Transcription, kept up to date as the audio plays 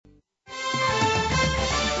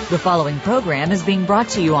The following program is being brought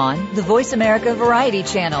to you on the Voice America Variety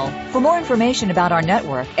Channel. For more information about our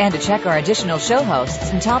network and to check our additional show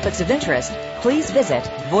hosts and topics of interest, please visit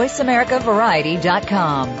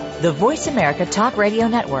voiceamericavariety.com. The Voice America Talk Radio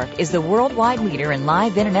Network is the worldwide leader in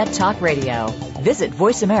live Internet talk radio. Visit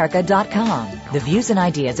voiceamerica.com. The views and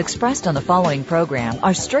ideas expressed on the following program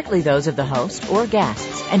are strictly those of the host or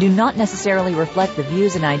guests and do not necessarily reflect the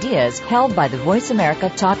views and ideas held by the Voice America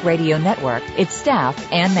Talk Radio Network, its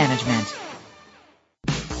staff, and management.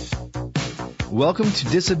 Welcome to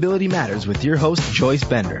Disability Matters with your host, Joyce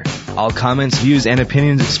Bender. All comments, views, and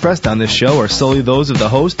opinions expressed on this show are solely those of the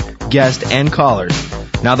host, guest, and callers.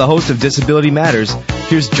 Now the host of Disability Matters,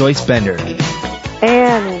 here's Joyce Bender.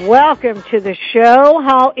 And welcome to the show.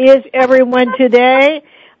 How is everyone today?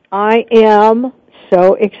 I am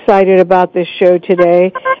so excited about this show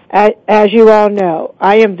today. As you all know,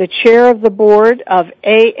 I am the chair of the board of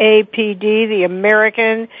AAPD, the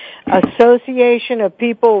American Association of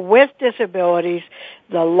People with Disabilities,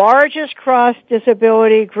 the largest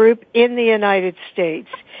cross-disability group in the United States.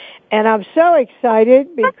 And I'm so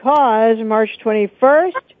excited because March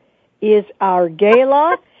 21st is our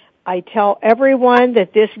gala. I tell everyone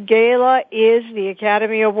that this gala is the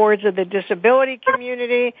Academy Awards of the disability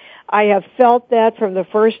community. I have felt that from the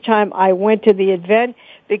first time I went to the event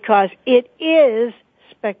because it is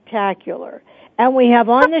spectacular. And we have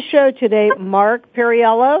on the show today Mark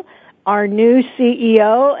Perriello, our new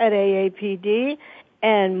CEO at AAPD,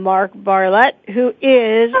 and Mark Bartlett, who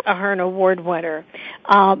is a Hearn Award winner.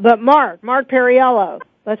 But Mark Perriello,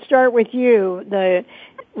 let's start with you, the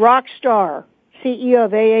rock star, CEO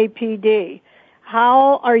of AAPD.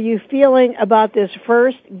 How are you feeling about this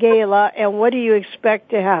first gala, and what do you expect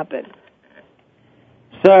to happen?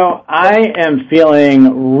 So I am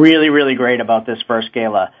feeling really, really great about this first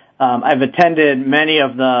gala. I've attended many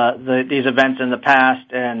of these events in the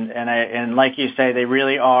past, and like you say, they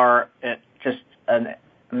really are just an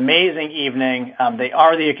amazing evening. They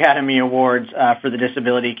are the Academy Awards for the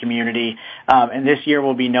disability community, and this year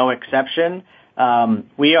will be no exception.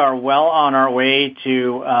 We are well on our way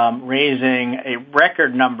to raising a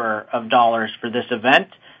record number of dollars for this event,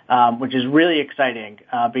 which is really exciting.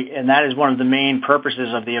 And that is one of the main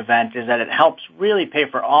purposes of the event, is that it helps really pay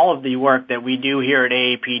for all of the work that we do here at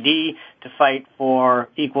AAPD to fight for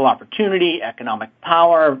equal opportunity, economic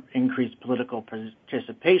power, increased political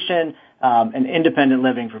participation, and independent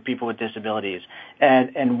living for people with disabilities.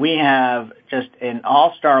 And we have just an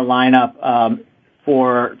all-star lineup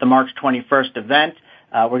for the March 21st event.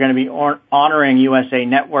 We're going to be honoring USA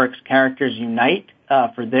Network's Characters Unite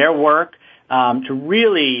for their work to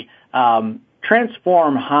really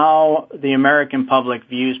transform how the American public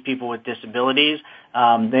views people with disabilities.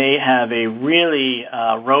 They have a really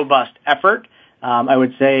robust effort. I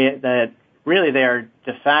would say that really they are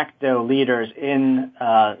de facto leaders in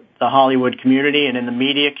the Hollywood community and in the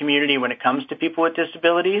media community when it comes to people with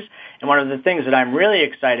disabilities. And one of the things that I'm really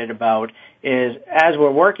excited about is, as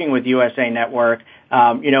we're working with USA Network,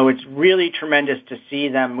 it's really tremendous to see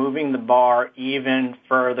them moving the bar even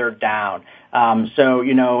further down. So,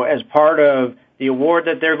 as part of the award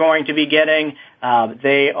that they're going to be getting,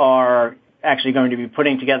 they are actually going to be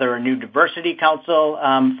putting together a new diversity council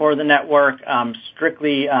for the network,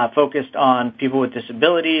 strictly focused on people with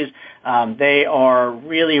disabilities. They are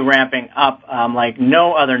really ramping up like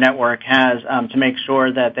no other network has to make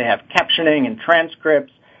sure that they have captioning and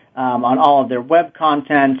transcripts on all of their web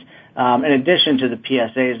content, in addition to the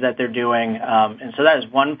PSAs that they're doing. And so that is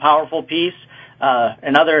one powerful piece.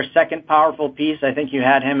 Another second powerful piece, I think you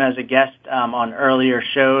had him as a guest on earlier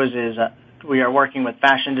shows, is we are working with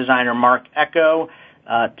fashion designer Mark Echo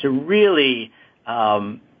to really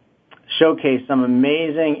showcase some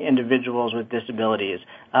amazing individuals with disabilities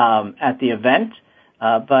at the event.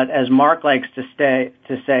 But as Mark likes to say,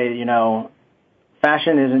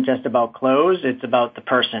 fashion isn't just about clothes, it's about the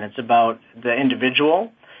person, it's about the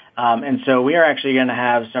individual. And so we are actually going to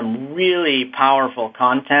have some really powerful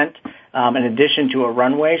content in addition to a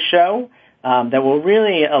runway show that will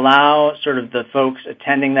really allow sort of the folks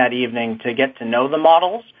attending that evening to get to know the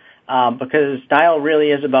models, because style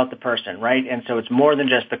really is about the person, right? And so it's more than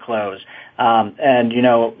just the clothes.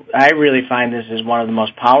 I really find this is one of the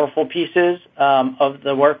most powerful pieces of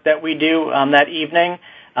the work that we do that evening.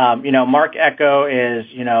 Mark Echo is,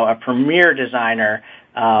 a premier designer,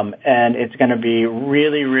 and it's going to be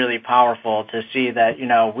really, really powerful to see that,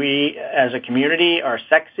 we as a community are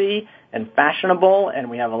sexy and fashionable, and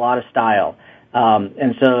we have a lot of style.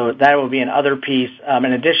 And so that will be another piece. In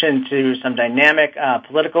addition to some dynamic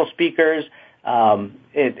political speakers,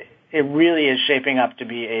 it really is shaping up to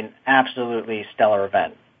be an absolutely stellar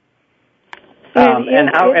event.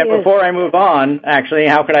 Before I move on, actually,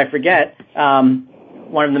 how could I forget?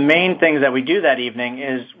 One of the main things that we do that evening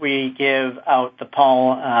is we give out the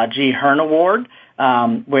Paul G. Hearn Award,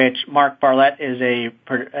 which Mark Barlett is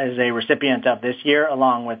a recipient of this year,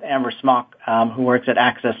 along with Amber Smock, who works at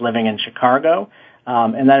Access Living in Chicago.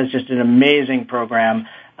 And that is just an amazing program,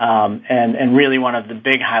 and really one of the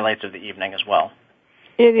big highlights of the evening as well.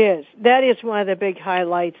 It is. That is one of the big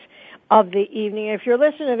highlights of the evening. If you're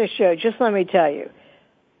listening to the show, just let me tell you,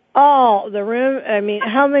 the room,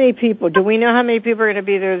 how many people? Do we know how many people are going to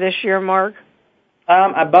be there this year, Mark?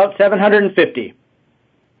 About 750.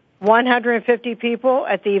 150 people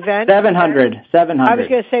at the event? 700. I was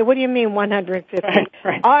going to say, what do you mean 150?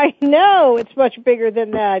 Right. I know it's much bigger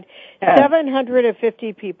than that. Yeah.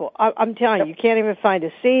 750 people. I'm telling you, you can't even find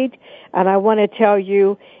a seat. And I want to tell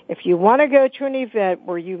you, if you want to go to an event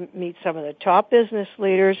where you meet some of the top business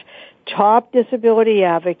leaders, top disability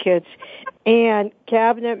advocates, and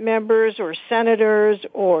cabinet members or senators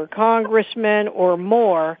or congressmen or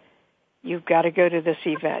more, you've got to go to this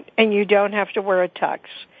event. And you don't have to wear a tux.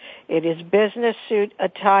 It is business suit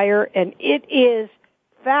attire, and it is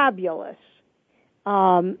fabulous.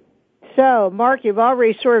 So, Mark, you've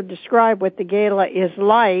already sort of described what the gala is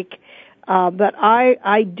like, but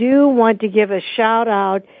I do want to give a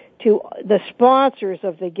shout-out to the sponsors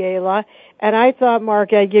of the gala, and I thought,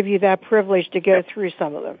 Mark, I'd give you that privilege to go through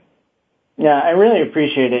some of them. Yeah, I really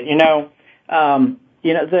appreciate it.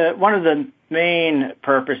 One of the main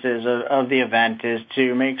purposes of the event is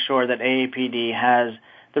to make sure that AAPD has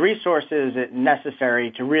the resources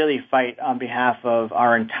necessary to really fight on behalf of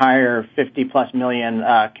our entire 50-plus million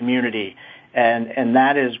community, and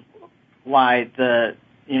that is why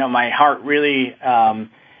my heart really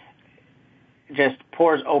just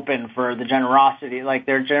pours open for the generosity, like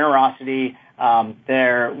their generosity,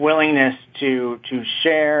 their willingness to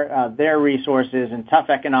share their resources in tough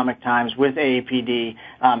economic times with AAPD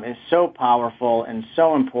is so powerful and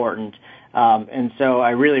so important. And so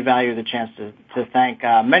I really value the chance to thank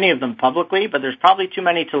many of them publicly, but there's probably too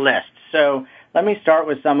many to list. So let me start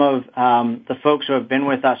with some of the folks who have been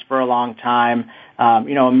with us for a long time.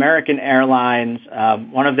 American Airlines,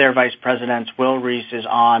 one of their vice presidents, Will Reese, is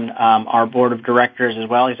on our board of directors as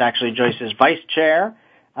well. He's actually Joyce's vice chair.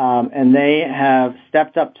 And they have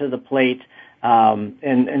stepped up to the plate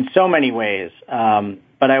in so many ways.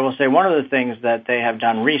 But I will say one of the things that they have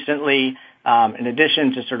done recently, in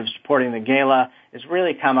addition to sort of supporting the gala, is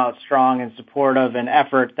really come out strong in support of an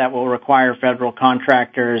effort that will require federal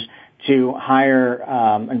contractors to hire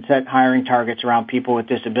and set hiring targets around people with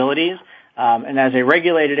disabilities. And as a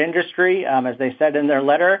regulated industry, as they said in their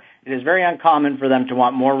letter, it is very uncommon for them to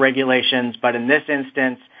want more regulations. But in this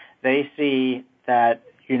instance, they see that,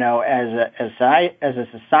 as a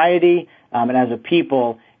society and as a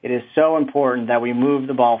people, it is so important that we move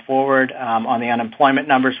the ball forward on the unemployment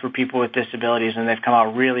numbers for people with disabilities, and they've come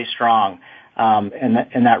out really strong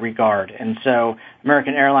in that regard. And so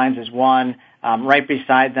American Airlines is one. Right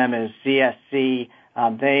beside them is CSC.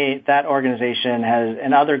 That organization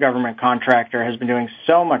and other government contractor has been doing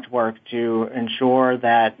so much work to ensure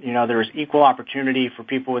that, there is equal opportunity for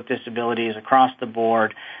people with disabilities across the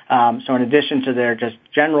board. So in addition to their just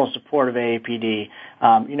general support of AAPD,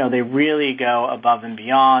 they really go above and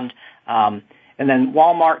beyond. And then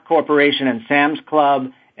Walmart Corporation and Sam's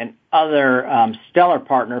Club, and other stellar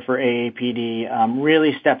partner for AAPD,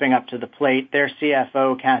 really stepping up to the plate. Their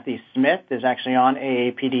CFO, Kathy Smith, is actually on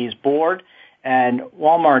AAPD's board. And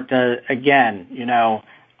Walmart, again,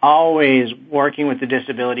 always working with the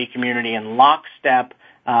disability community in lockstep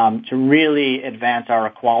to really advance our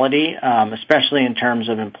equality, especially in terms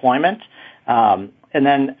of employment. And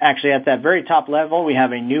then actually at that very top level, we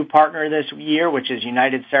have a new partner this year, which is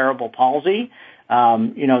United Cerebral Palsy.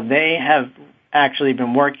 They have actually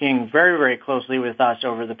been working very, very closely with us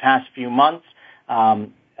over the past few months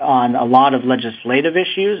on a lot of legislative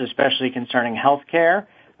issues, especially concerning health care.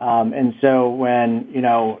 And so when,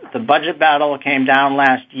 the budget battle came down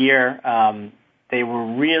last year, they were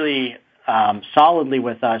really solidly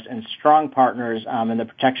with us and strong partners in the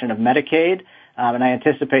protection of Medicaid. And I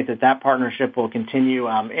anticipate that partnership will continue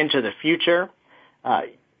into the future.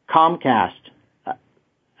 Comcast.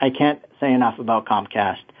 I can't say enough about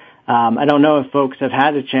Comcast. I don't know if folks have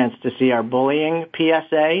had a chance to see our bullying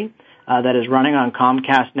PSA that is running on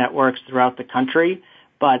Comcast networks throughout the country.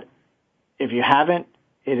 But if you haven't,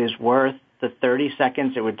 it is worth the 30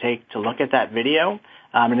 seconds it would take to look at that video.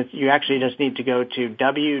 And you actually just need to go to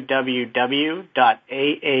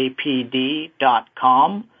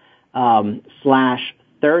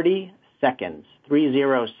www.aapd.com/30 seconds,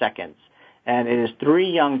 30 seconds. And it is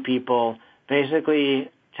 3 young people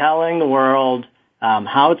basically telling the world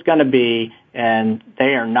how it's going to be, and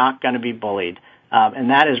they are not going to be bullied. And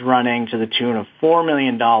that is running to the tune of $4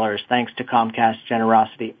 million thanks to Comcast's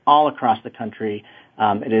generosity all across the country.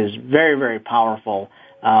 It is very, very powerful,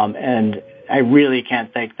 and I really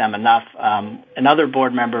can't thank them enough. Another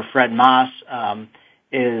board member, Fred Moss,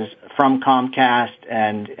 is from Comcast,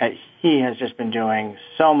 and he has just been doing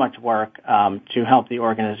so much work to help the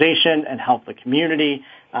organization and help the community,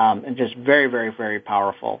 and just very, very, very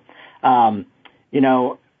powerful. Mitsubishi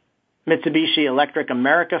Electric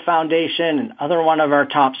America Foundation, and other one of our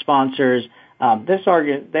top sponsors,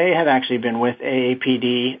 they have actually been with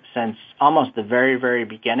AAPD since almost the very, very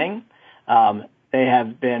beginning. They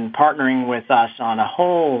have been partnering with us on a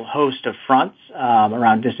whole host of fronts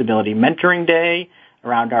around Disability Mentoring Day,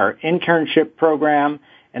 around our internship program,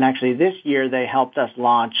 and actually this year they helped us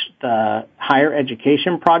launch the Higher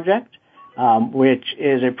Education Project, which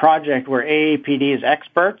is a project where AAPD's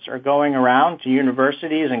experts are going around to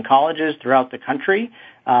universities and colleges throughout the country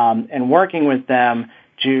and working with them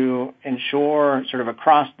to ensure sort of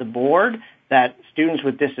across the board that students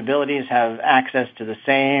with disabilities have access to the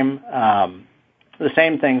same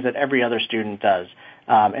things that every other student does.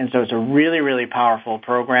 And so it's a really, really powerful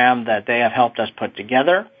program that they have helped us put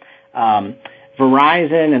together.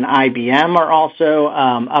 Verizon and IBM are also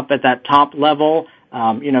up at that top level.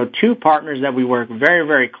 Two partners that we work very,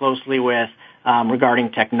 very closely with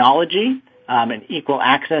regarding technology and equal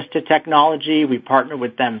access to technology. We partner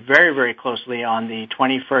with them very, very closely on the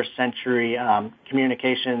 21st Century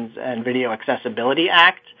Communications and Video Accessibility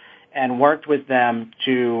Act, and worked with them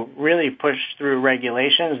to really push through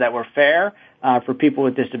regulations that were fair for people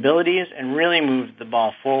with disabilities and really moved the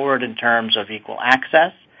ball forward in terms of equal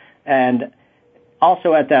access. And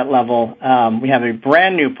also at that level, we have a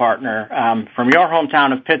brand new partner from your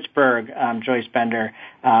hometown of Pittsburgh, Joyce Bender,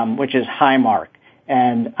 which is Highmark.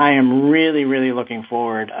 And I am really, really looking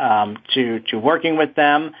forward to working with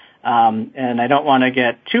them. And I don't want to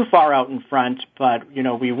get too far out in front, but,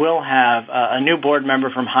 we will have a new board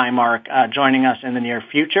member from Highmark joining us in the near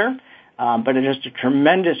future. But it's just a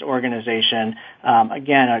tremendous organization.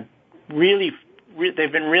 Again,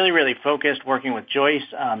 they've been really, really focused working with Joyce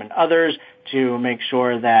and others to make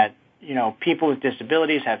sure that, people with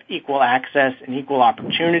disabilities have equal access and equal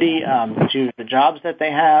opportunity to the jobs that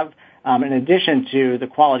they have, in addition to the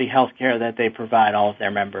quality health care that they provide all of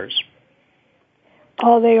their members.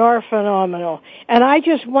 Oh, they are phenomenal. And I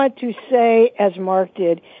just want to say, as Mark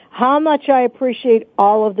did, how much I appreciate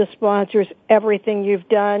all of the sponsors, everything you've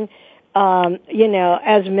done.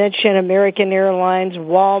 As mentioned, American Airlines,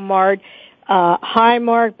 Walmart,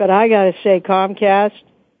 Highmark, but I got to say, Comcast,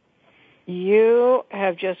 you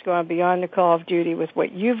have just gone beyond the call of duty with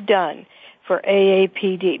what you've done for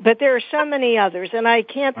AAPD. But there are so many others, and I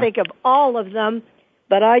can't think of all of them,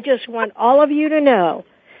 but I just want all of you to know,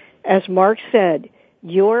 as Mark said,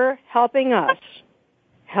 you're helping us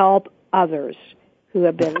help others who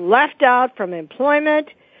have been left out from employment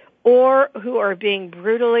or who are being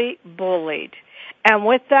brutally bullied. And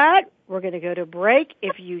with that, we're going to go to break.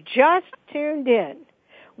 If you just tuned in,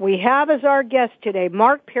 we have as our guest today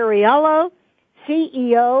Mark Perriello,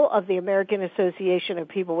 CEO of the American Association of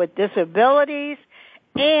People with Disabilities,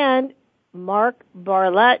 and Mark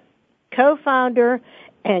Barlett, co-founder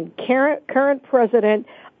and current president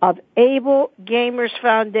of Able Gamers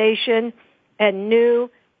Foundation and new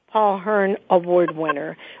Paul Hearn Award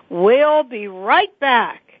winner. We'll be right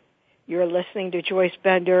back. You're listening to Joyce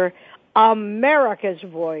Bender, America's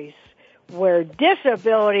Voice, where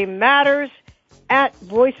disability matters, at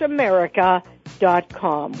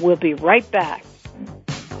voiceamerica.com. We'll be right back.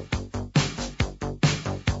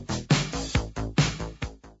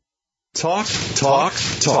 Talk, talk,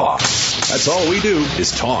 talk. That's all we do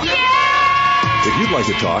is talk. If you'd like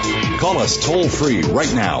to talk, call us toll-free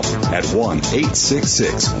right now at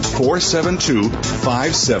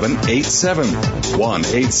 1-866-472-5787.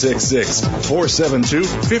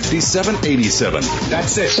 1-866-472-5787.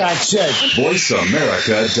 That's it.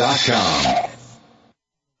 VoiceAmerica.com.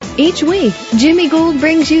 Each week, Jimmy Gould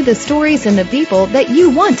brings you the stories and the people that you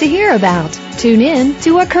want to hear about. Tune in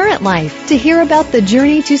to A Current Life to hear about the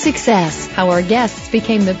journey to success, how our guests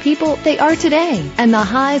became the people they are today, and the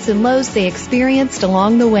highs and lows they experienced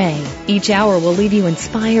along the way. Each hour will leave you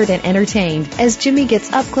inspired and entertained as Jimmy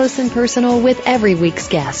gets up close and personal with every week's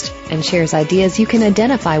guest and shares ideas you can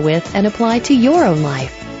identify with and apply to your own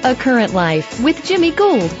life. A Current Life with Jimmy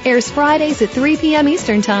Gould airs Fridays at 3 p.m.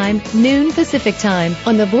 Eastern Time, noon Pacific Time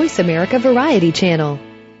on the Voice America Variety Channel.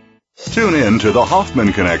 Tune in to The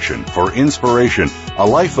Hoffman Connection for inspiration, a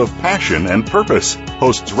life of passion and purpose.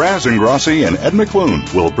 Hosts Raz Ingrassi and Ed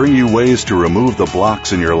McClune will bring you ways to remove the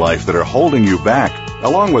blocks in your life that are holding you back.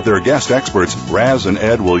 Along with their guest experts, Raz and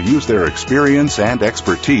Ed will use their experience and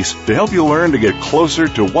expertise to help you learn to get closer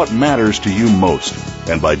to what matters to you most.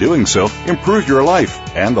 And by doing so, improve your life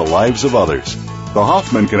and the lives of others. The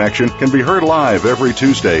Hoffman Connection can be heard live every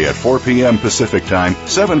Tuesday at 4 p.m. Pacific Time,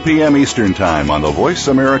 7 p.m. Eastern Time on the Voice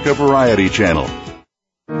America Variety Channel.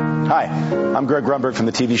 Hi, I'm Greg Grunberg from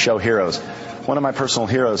the TV show Heroes. One of my personal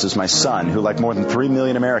heroes is my son, who, like more than 3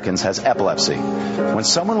 million Americans, has epilepsy. When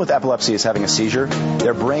someone with epilepsy is having a seizure,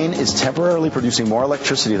 their brain is temporarily producing more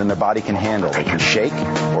electricity than their body can handle. They can shake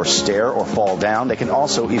or stare or fall down. They can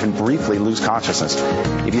also even briefly lose consciousness.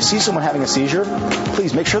 If you see someone having a seizure,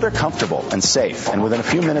 please make sure they're comfortable and safe. And within a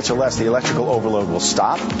few minutes or less, the electrical overload will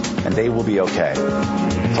stop and they will be okay.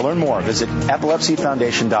 To learn more, visit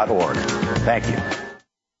epilepsyfoundation.org. Thank you.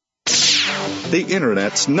 The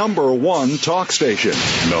Internet's #1 talk station.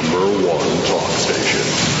 #1 talk station.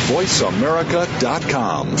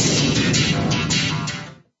 VoiceAmerica.com.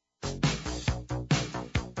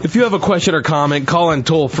 If you have a question or comment, call in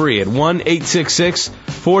toll free at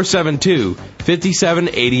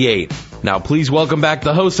 1-866-472-5788. Now please welcome back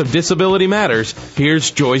the host of Disability Matters.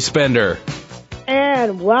 Here's Joyce Bender.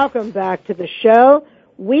 And welcome back to the show.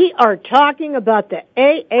 We are talking about the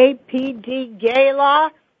AAPD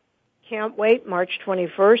Gala. Can't wait, March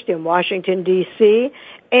 21st in Washington, D.C.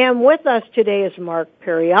 And with us today is Mark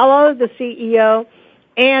Perriello, the CEO,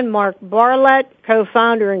 and Mark Barlett,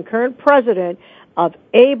 co-founder and current president of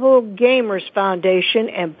Able Gamers Foundation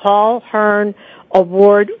and Paul Hearn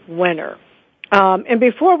Award winner. And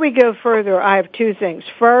before we go further, I have two things.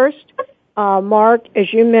 First, Mark,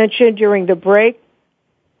 as you mentioned during the break,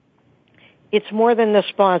 it's more than the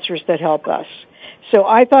sponsors that help us. So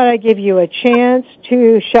I thought I'd give you a chance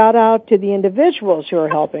to shout out to the individuals who are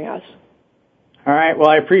helping us. All right. Well,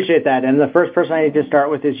 I appreciate that. And the first person I need to start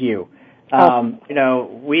with is you.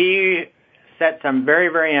 We set some very,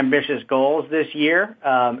 very ambitious goals this year,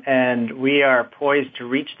 and we are poised to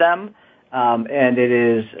reach them. And it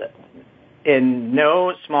is in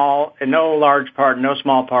no large part, no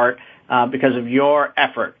small part, because of your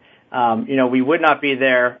effort. We would not be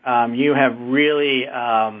there. You have really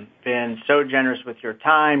been so generous with your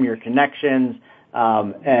time, your connections,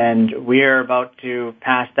 and we are about to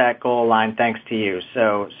pass that goal line thanks to you.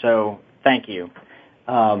 So thank you.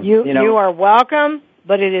 You are welcome,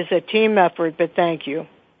 but it is a team effort, but thank you.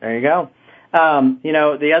 There you go.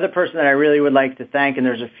 The other person that I really would like to thank, and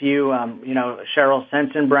there's a few, Cheryl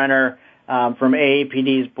Sensenbrenner from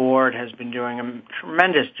AAPD's board has been doing a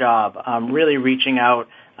tremendous job really reaching out,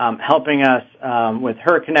 helping us with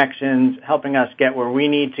her connections, helping us get where we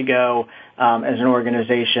need to go as an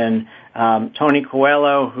organization. Tony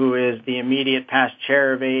Coelho, who is the immediate past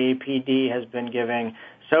chair of AAPD, has been giving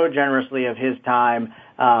so generously of his time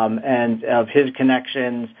and of his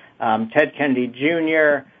connections. Ted Kennedy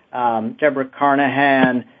Jr., Deborah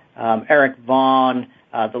Carnahan, Eric Vaughn,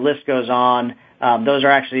 the list goes on. Those are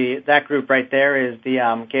actually, that group right there is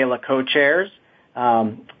the Gala co-chairs.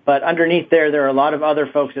 But underneath there are a lot of other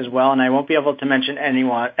folks as well, and I won't be able to mention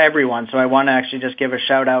everyone, so I want to actually just give a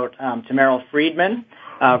shout out to Meryl Friedman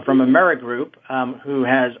from AmeriGroup, who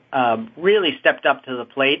has really stepped up to the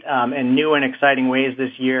plate in new and exciting ways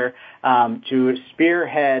this year to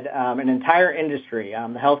spearhead an entire industry,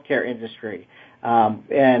 the healthcare industry.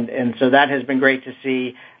 And so that has been great to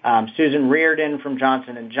see. Susan Reardon from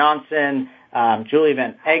Johnson & Johnson, Julie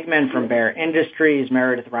Van Egman from Bayer Industries,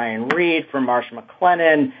 Meredith Ryan Reed from Marsh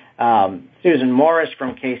McLennan, Susan Morris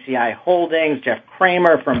from KCI Holdings, Jeff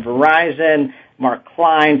Kramer from Verizon, Mark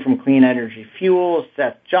Klein from Clean Energy Fuels,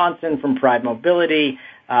 Seth Johnson from Pride Mobility.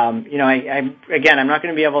 I'm not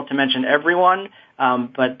going to be able to mention everyone,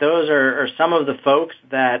 but those are some of the folks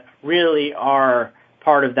that really are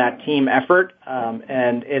part of that team effort,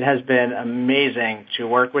 and it has been amazing to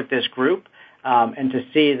work with this group and to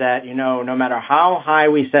see that, no matter how high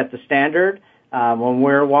we set the standard, when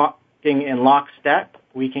we're walking in lockstep,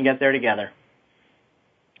 we can get there together.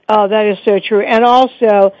 Oh, that is so true. And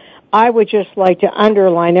also, I would just like to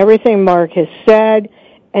underline everything Mark has said,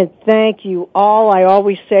 and thank you all. I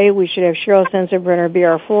always say we should have Cheryl Sensenbrenner be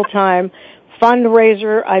our full-time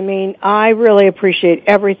fundraiser. I mean, I really appreciate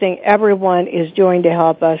everything everyone is doing to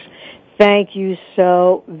help us. Thank you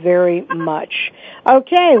so very much.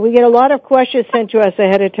 Okay, we get a lot of questions sent to us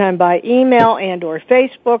ahead of time by email and or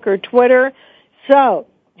Facebook or Twitter. So,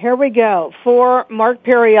 here we go. For Mark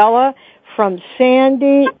Perriello from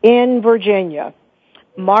Sandy in Virginia.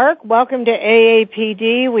 Mark, welcome to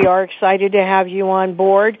AAPD. We are excited to have you on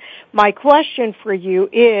board. My question for you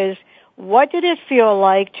is, what did it feel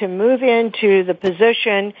like to move into the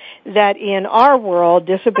position that in our world,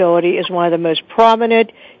 disability is one of the most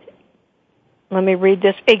prominent, let me read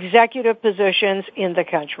this, executive positions in the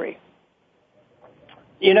country?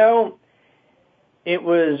 You know, it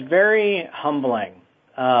was very humbling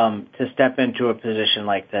to step into a position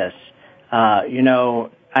like this.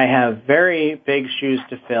 I have very big shoes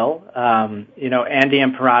to fill. Andy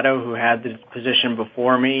Imparato, who had this position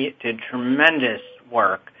before me, did tremendous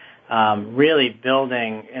work, really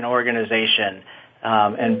building an organization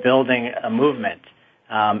and building a movement,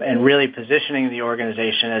 and really positioning the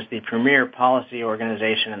organization as the premier policy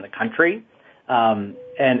organization in the country. And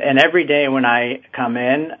every day when I come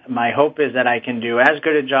in, my hope is that I can do as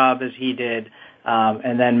good a job as he did,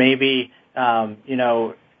 and then maybe,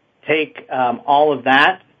 take all of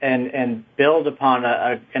that and build upon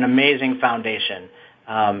an amazing foundation.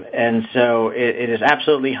 And so it is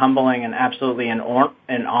absolutely humbling and absolutely an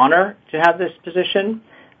honor to have this position.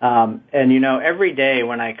 Every day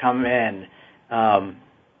when I come in, I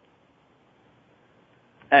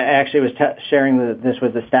actually was sharing this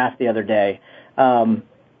with the staff the other day. I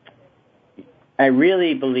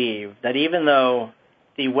really believe that even though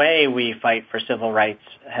the way we fight for civil rights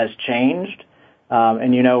has changed,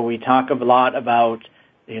 we talk a lot about,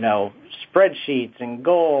 spreadsheets and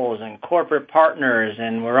goals and corporate partners,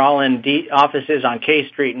 and we're all in offices on K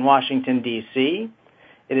Street in Washington, D.C.,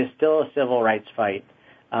 it is still a civil rights fight.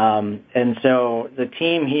 And so the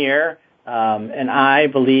team here and I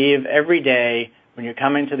believe every day when you're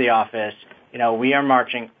coming to the office, we are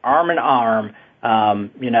marching arm in arm,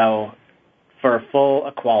 for full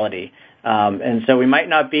equality. And so we might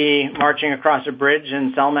not be marching across a bridge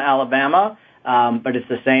in Selma, Alabama, but it's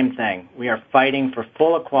the same thing. We are fighting for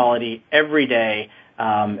full equality every day,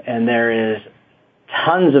 and there is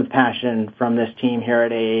tons of passion from this team here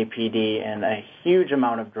at AAPD and a huge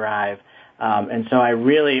amount of drive. And so I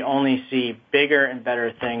really only see bigger and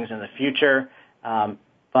better things in the future.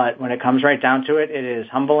 But when it comes right down to it, it is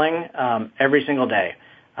humbling every single day.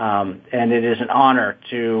 And it is an honor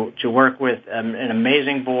to work with an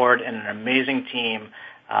amazing board and an amazing team.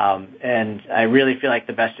 And I really feel like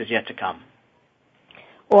the best is yet to come.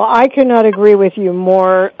 Well, I could not agree with you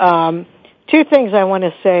more. Two things I want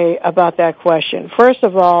to say about that question. First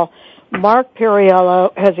of all, Mark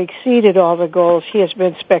Perriello has exceeded all the goals. He has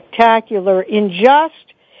been spectacular. In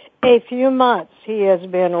just a few months, he has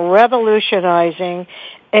been revolutionizing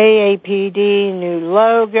AAPD, new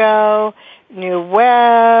logo, new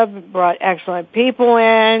web, brought excellent people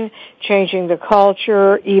in, changing the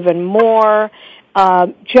culture even more.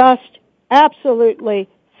 Just absolutely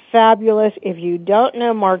fabulous. If you don't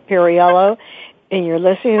know Mark Perriello and you're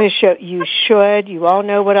listening to the show, you should. You all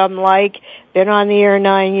know what I'm like. Been on the air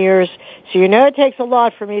 9 years. So it takes a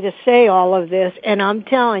lot for me to say all of this, and I'm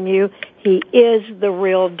telling you, he is the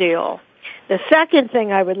real deal. The second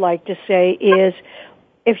thing I would like to say is,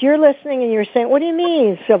 if you're listening and you're saying, what do you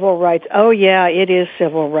mean civil rights? Oh yeah, it is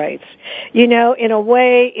civil rights. In a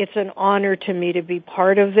way, it's an honor to me to be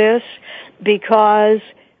part of this because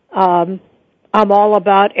I'm all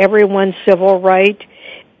about everyone's civil right.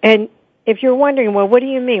 And if you're wondering, well, what do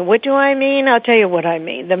you mean? What do I mean? I'll tell you what I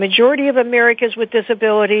mean. The majority of Americans with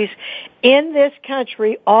disabilities in this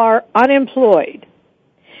country are unemployed.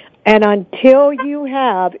 And until you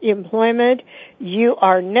have employment, you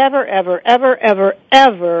are never, ever, ever, ever,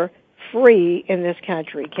 ever free in this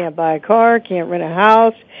country. Can't buy a car, can't rent a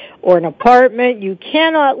house or an apartment. You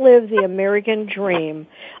cannot live the American dream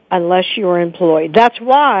unless you're employed. That's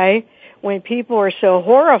why when people are so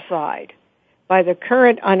horrified by the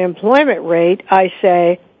current unemployment rate, I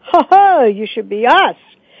say, you should be us.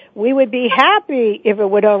 We would be happy if it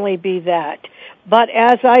would only be that. But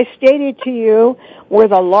as I stated to you, we're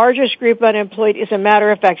the largest group unemployed. As a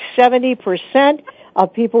matter of fact, 70%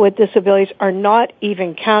 of people with disabilities are not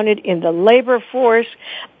even counted in the labor force.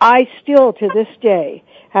 I still, to this day,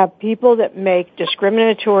 have people that make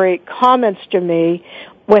discriminatory comments to me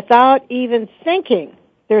without even thinking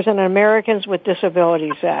there's an Americans with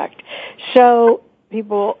Disabilities Act. So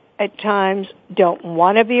people at times don't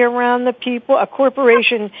want to be around the people. A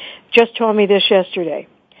corporation just told me this yesterday.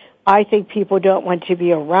 I think people don't want to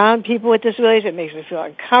be around people with disabilities. It makes me feel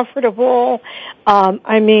uncomfortable. Come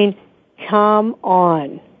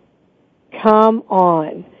on. Come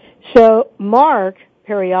on. So Mark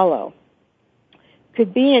Perriello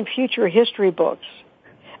could be in future history books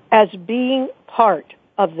as being part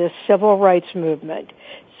of this civil rights movement.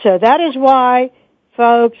 So that is why,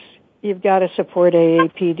 folks, you've got to support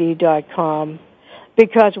AAPD.com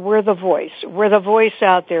because we're the voice. We're the voice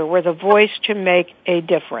out there. We're the voice to make a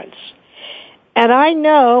difference. And I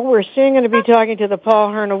know we're soon going to be talking to the Paul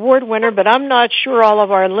Hearn Award winner, but I'm not sure all of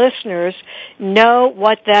our listeners know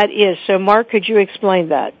what that is. So, Mark, could you explain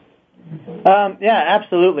that? Yeah,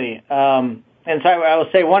 absolutely. And so I will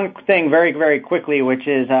say one thing very, very quickly, which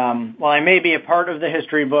is, while I may be a part of the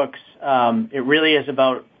history books, it really is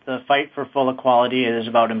about the fight for full equality. It is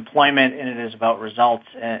about employment, and it is about results,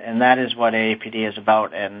 and that is what AAPD is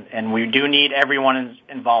about. And we do need everyone's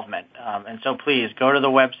involvement. And so please go to the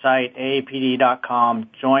website, aapd.com,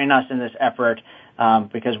 join us in this effort,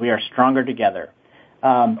 because we are stronger together.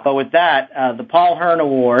 But with that, the Paul Hearn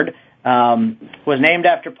Award was named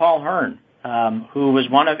after Paul Hearn, who was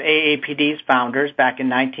one of AAPD's founders back in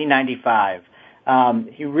 1995.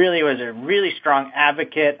 He really was a really strong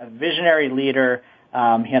advocate, a visionary leader.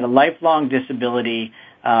 He had a lifelong disability,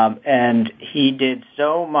 and he did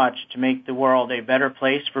so much to make the world a better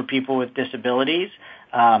place for people with disabilities.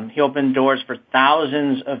 He opened doors for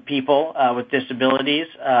thousands of people with disabilities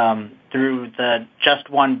through the Just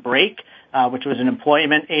One Break, which was an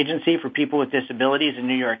employment agency for people with disabilities in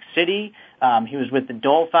New York City. He was with the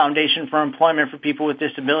Dole Foundation for Employment for People with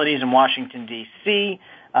Disabilities in Washington, D.C.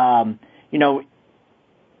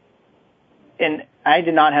 And I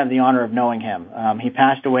did not have the honor of knowing him. He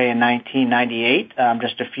passed away in 1998,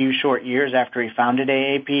 just a few short years after he founded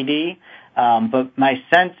AAPD. But my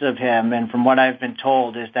sense of him, and from what I've been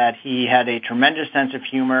told, is that he had a tremendous sense of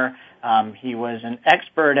humor. He was an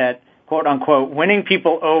expert at, quote unquote, winning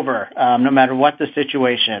people over, no matter what the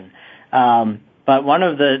situation. But one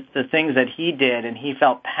of the things that he did and he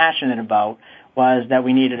felt passionate about was that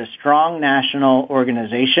we needed a strong national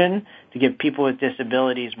organization to give people with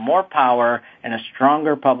disabilities more power and a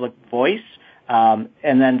stronger public voice. And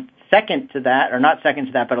then second to that, or not second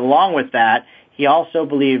to that, but along with that, he also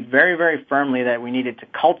believed very, very firmly that we needed to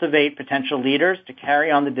cultivate potential leaders to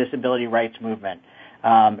carry on the disability rights movement.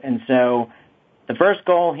 And so the first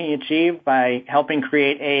goal he achieved by helping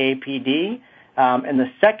create AAPD, and the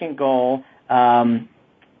second goal,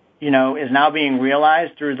 is now being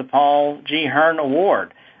realized through the Paul G. Hearn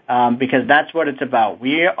Award, because that's what it's about.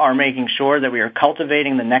 We are making sure that we are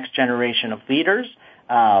cultivating the next generation of leaders.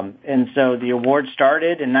 And so the award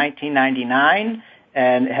started in 1999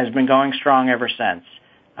 and has been going strong ever since.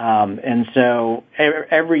 And so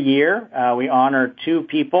every year we honor two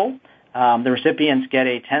people. The recipients get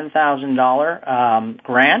a $10,000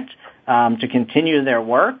 grant to continue their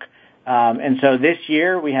work. And so this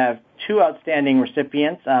year we have two outstanding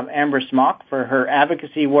recipients, Amber Smock for her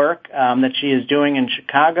advocacy work that she is doing in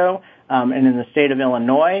Chicago and in the state of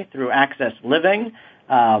Illinois through Access Living,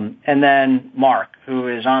 and then Mark, who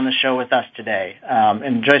is on the show with us today.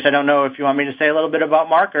 And Joyce, I don't know if you want me to say a little bit about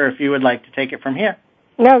Mark or if you would like to take it from here.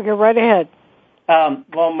 No, go right ahead.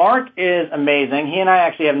 Well, Mark is amazing. He and I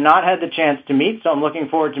actually have not had the chance to meet, so I'm looking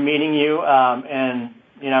forward to meeting you in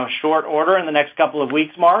short order in the next couple of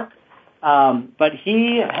weeks, Mark. But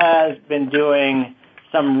he has been doing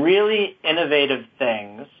some really innovative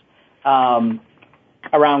things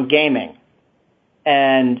around gaming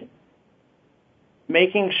and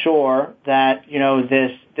making sure that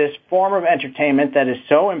this form of entertainment that is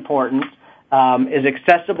so important is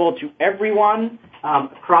accessible to everyone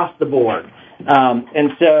across the board.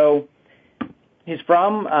 And so he's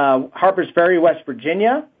from Harpers Ferry, West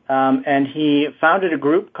Virginia. And he founded a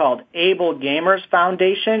group called Able Gamers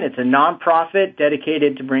Foundation. It's a nonprofit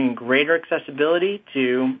dedicated to bringing greater accessibility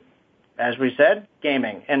to, as we said,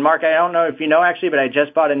 gaming. And Mark, I don't know if you know actually, but I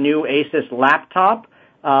just bought a new Asus laptop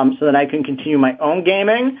so that I can continue my own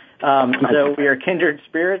gaming. So we are kindred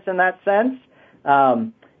spirits in that sense.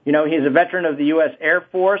 He's a veteran of the U.S. Air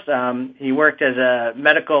Force. He worked as a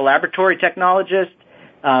medical laboratory technologist.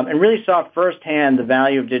 And really saw firsthand the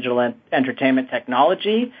value of digital entertainment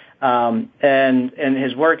technology, and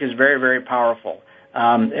his work is very, very powerful.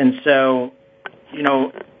 And so,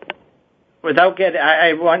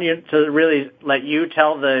 I want you to really let you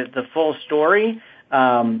tell the full story.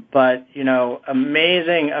 But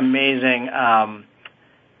amazing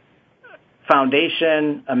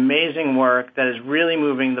foundation, amazing work that is really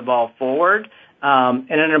moving the ball forward in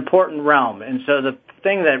an important realm. And so the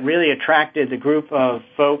thing that really attracted the group of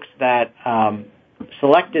folks that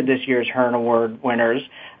selected this year's Hearn Award winners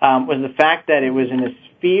was the fact that it was in a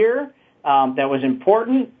sphere that was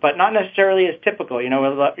important, but not necessarily as typical.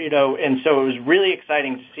 And so it was really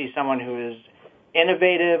exciting to see someone who is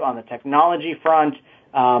innovative on the technology front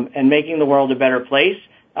and making the world a better place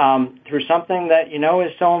through something that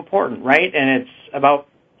is so important, right? And it's about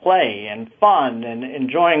play and fun and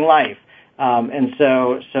enjoying life. And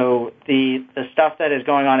so the stuff that is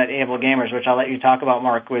going on at Able Gamers, which I'll let you talk about,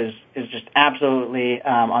 Mark, is just absolutely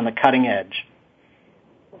on the cutting edge.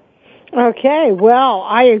 Okay, well,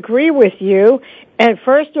 I agree with you. And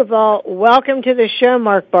first of all, welcome to the show,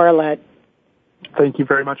 Mark Bartlett. Thank you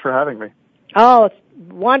very much for having me. Oh, it's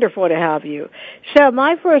wonderful to have you. So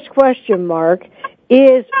my first question, Mark,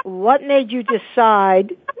 is what made you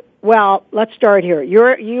decide, well, let's start here.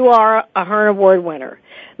 You are a Hearn Award winner.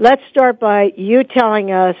 Let's start by you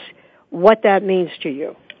telling us what that means to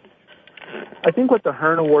you. I think what the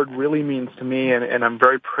Hearn Award really means to me, and I'm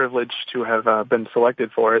very privileged to have been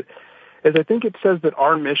selected for it, is I think it says that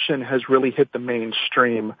our mission has really hit the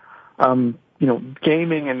mainstream.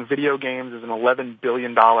 Gaming and video games is an $11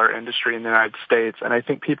 billion industry in the United States, and I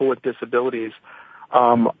think people with disabilities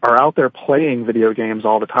are out there playing video games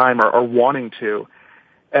all the time or wanting to.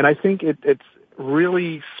 And I think it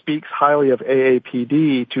really speaks highly of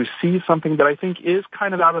AAPD to see something that I think is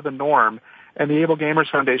kind of out of the norm. And the Able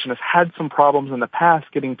Gamers Foundation has had some problems in the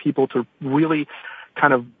past getting people to really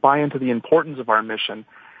kind of buy into the importance of our mission.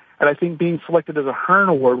 And I think being selected as a Hearn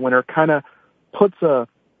Award winner kind of puts a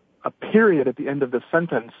period at the end of the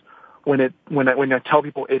sentence when I tell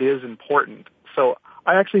people it is important. So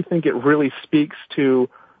I actually think it really speaks to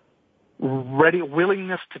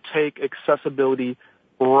willingness to take accessibility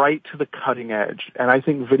right to the cutting edge. And I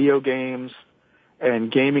think video games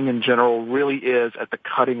and gaming in general really is at the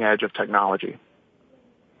cutting edge of technology.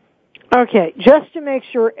 Okay, just to make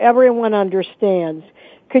sure everyone understands,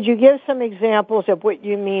 could you give some examples of what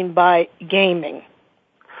you mean by gaming?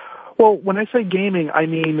 Well, when I say gaming, I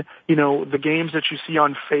mean, the games that you see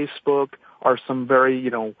on Facebook are some very,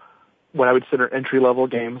 what I would consider entry-level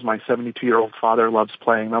games. My 72-year-old father loves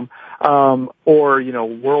playing them. Or,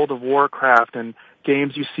 World of Warcraft and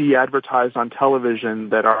games you see advertised on television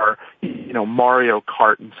that are, Mario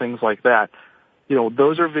Kart and things like that.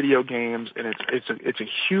 Those are video games, and it's a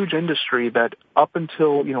huge industry that up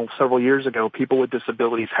until, several years ago, people with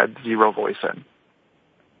disabilities had zero voice in.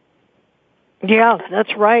 Yeah,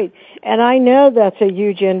 that's right. And I know that's a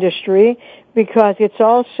huge industry because it's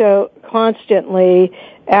also constantly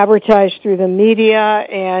advertised through the media.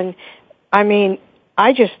 And,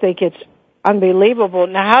 I just think it's unbelievable.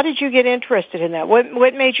 Now, how did you get interested in that?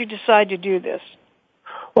 What made you decide to do this?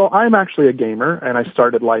 Well, I'm actually a gamer, and I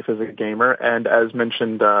started life as a gamer. And as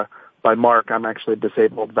mentioned by Mark, I'm actually a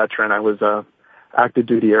disabled veteran. I was active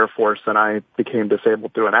duty Air Force, and I became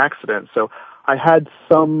disabled through an accident. So I had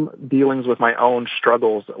some dealings with my own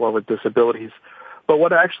struggles with disabilities. But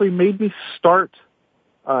what actually made me start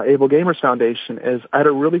Able Gamers Foundation is I had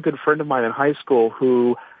a really good friend of mine in high school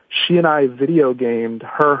who she and I video gamed.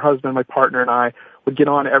 Her husband, my partner, and I would get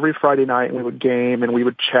on every Friday night, and we would game, and we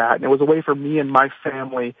would chat. And it was a way for me and my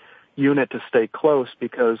family unit to stay close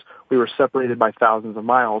because we were separated by thousands of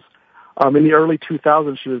miles. In the early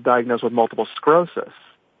 2000s, she was diagnosed with multiple sclerosis.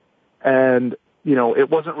 And it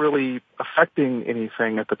wasn't really affecting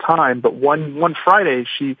anything at the time, but one Friday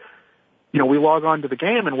we log on to the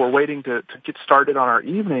game and we're waiting to get started on our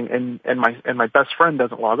evening and my best friend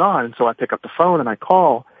doesn't log on, and so I pick up the phone and I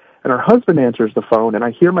call, and her husband answers the phone, and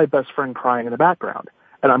I hear my best friend crying in the background,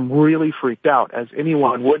 and I'm really freaked out, as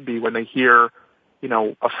anyone would be when they hear,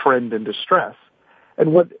 a friend in distress.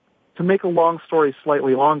 And to make a long story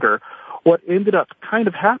slightly longer, what ended up kind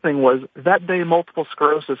of happening was that day multiple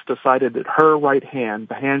sclerosis decided that her right hand,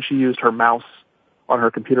 the hand she used her mouse on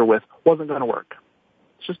her computer with, wasn't going to work.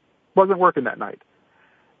 It just wasn't working that night.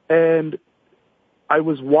 And I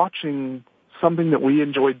was watching something that we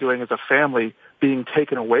enjoyed doing as a family being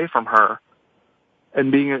taken away from her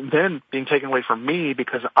and being taken away from me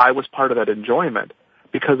because I was part of that enjoyment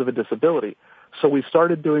because of a disability. So we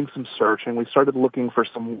started doing some searching. We started looking for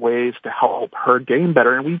some ways to help her game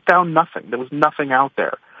better, and we found nothing. There was nothing out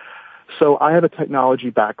there. So I have a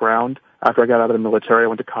technology background. After I got out of the military, I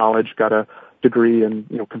went to college, got a degree in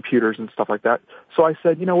computers and stuff like that. So I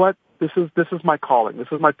said, you know what? This is my calling. This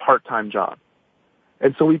is my part-time job.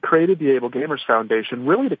 And so we created the Able Gamers Foundation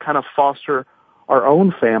really to kind of foster our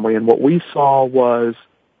own family, and what we saw was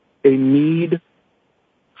a need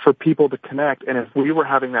for people to connect, and if we were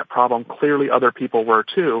having that problem, clearly other people were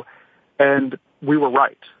too, and we were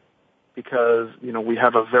right, because, we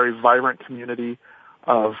have a very vibrant community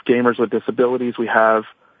of gamers with disabilities. We have,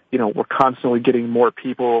 we're constantly getting more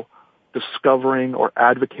people discovering or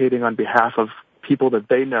advocating on behalf of people that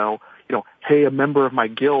they know. Hey, a member of my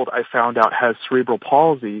guild I found out has cerebral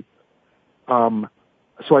palsy.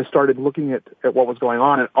 So I started looking at what was going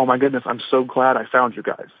on, and oh my goodness, I'm so glad I found you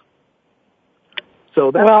guys.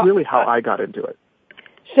 So that's really how I got into it.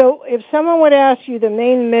 So if someone would ask you the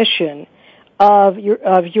main mission of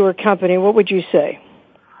your company, what would you say?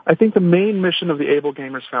 I think the main mission of the Able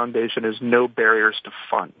Gamers Foundation is no barriers to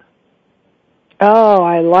fun. Oh,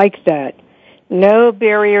 I like that. No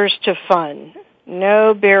barriers to fun.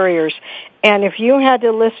 No barriers. And if you had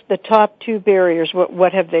to list the top 2 barriers,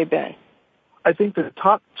 what have they been? I think the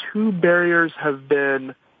top 2 barriers have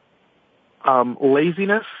been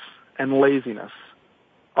laziness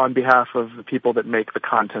on behalf of the people that make the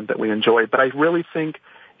content that we enjoy. But I really think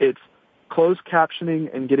it's closed captioning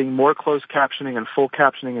and getting more closed captioning and full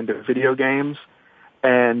captioning into video games,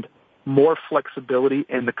 and more flexibility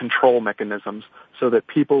in the control mechanisms so that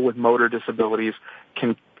people with motor disabilities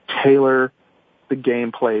can tailor the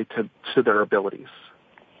gameplay to their abilities.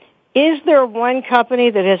 Is there one company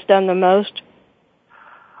that has done the most?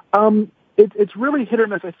 It's really hit or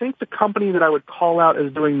miss. I think the company that I would call out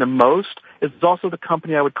as doing the most is also the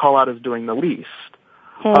company I would call out as doing the least.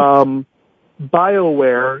 BioWare,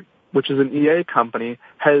 which is an EA company,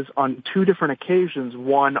 has on 2 different occasions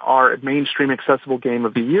won our Mainstream Accessible Game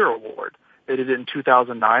of the Year award. They did it in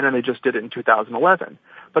 2009, and they just did it in 2011.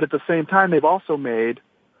 But at the same time, they've also made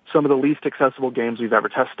some of the least accessible games we've ever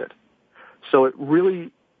tested. So it really,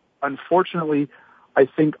 unfortunately, I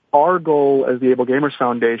think our goal as the Able Gamers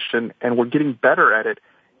Foundation, and we're getting better at it,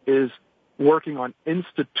 is working on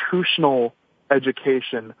institutional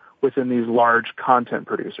education within these large content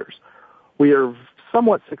producers. We are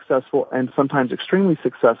somewhat successful and sometimes extremely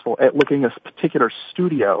successful at looking at a particular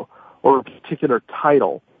studio or a particular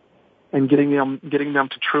title and getting them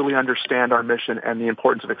to truly understand our mission and the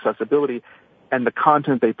importance of accessibility, and the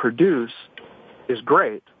content they produce is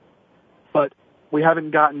great. But we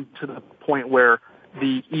haven't gotten to the point where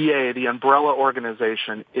the EA, the umbrella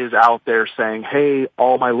organization, is out there saying, hey,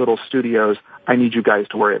 all my little studios, I need you guys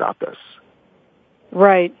to worry about this.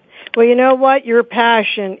 Right. Well, you know what? Your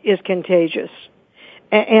passion is contagious.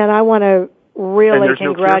 And I want to really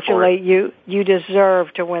congratulate you. You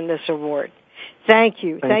deserve to win this award. Thank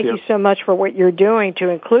you. Thank you so much for what you're doing to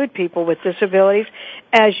include people with disabilities.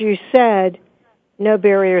 As you said, no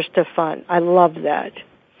barriers to fun. I love that.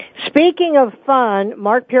 Speaking of fun,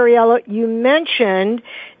 Mark Perriello, you mentioned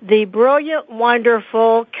the brilliant,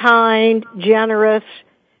 wonderful, kind, generous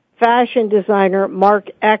fashion designer, Mark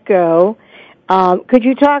Echo. Could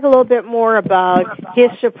you talk a little bit more about his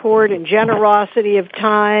support and generosity of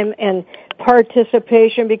time and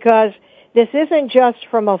participation? Because this isn't just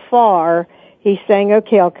from afar. He's saying,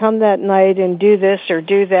 okay, I'll come that night and do this or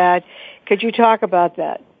do that. Could you talk about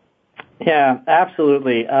that? Yeah,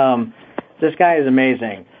 absolutely. This guy is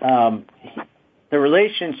amazing. The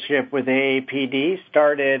relationship with AAPD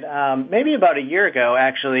started maybe about a year ago,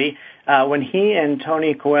 actually, when he and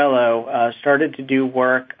Tony Coelho started to do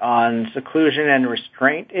work on seclusion and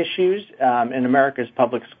restraint issues in America's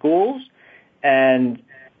public schools, and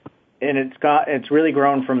it's really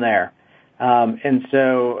grown from there. And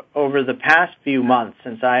so over the past few months,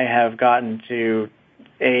 since I have gotten to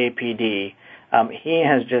AAPD, he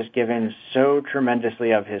has just given so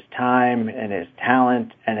tremendously of his time and his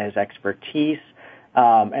talent and his expertise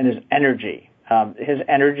and his energy. His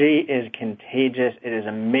energy is contagious. It is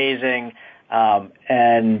amazing,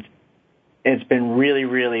 and it's been really,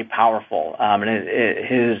 really powerful. And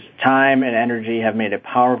his time and energy have made a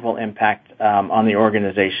powerful impact on the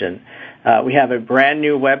organization. We have a brand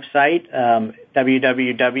new website,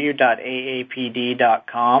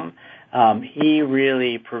 www.aapd.com. He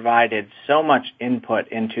really provided so much input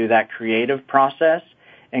into that creative process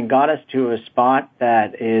and got us to a spot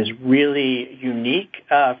that is really unique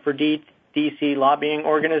for DC lobbying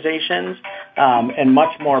organizations and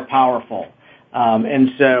much more powerful.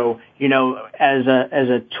 And so, as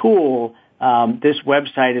a tool, this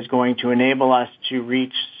website is going to enable us to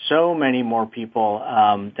reach so many more people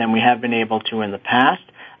than we have been able to in the past.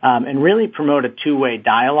 And really promote a two-way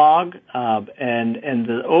dialogue, and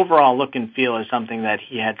the overall look and feel is something that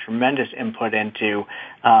he had tremendous input into,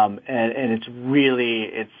 and it's really,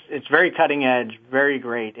 it's very cutting edge, very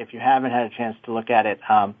great. If you haven't had a chance to look at it,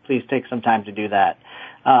 please take some time to do that.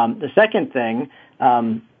 The second thing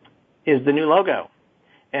is the new logo,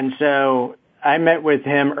 and so I met with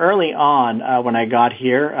him early on when I got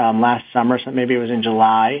here last summer, so maybe it was in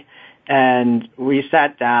July. And we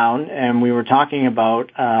sat down and we were talking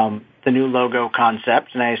about the new logo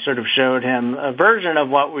concept, and I sort of showed him a version of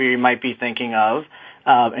what we might be thinking of,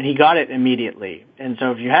 and he got it immediately. And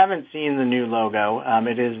so if you haven't seen the new logo,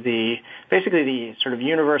 it is basically the sort of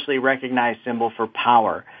universally recognized symbol for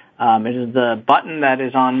power. It is the button that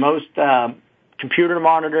is on most computer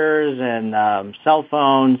monitors and cell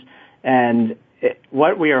phones, and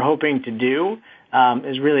what we are hoping to do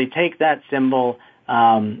is really take that symbol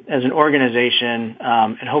as an organization,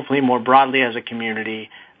 and hopefully more broadly as a community,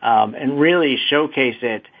 and really showcase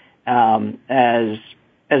it as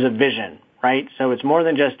a vision, right? So it's more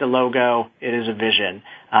than just a logo. It is a vision.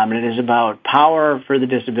 And it is about power for the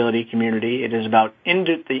disability community. It is about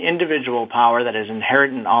the individual power that is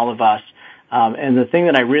inherent in all of us. And the thing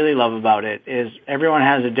that I really love about it is everyone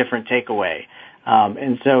has a different takeaway.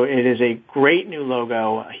 And so it is a great new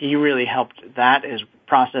logo. He really helped that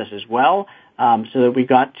process as well, so that we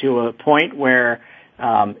got to a point where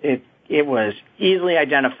it was easily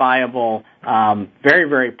identifiable, very,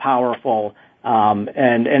 very powerful.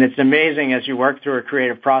 And it's amazing as you work through a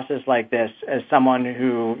creative process like this, as someone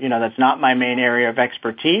who, that's not my main area of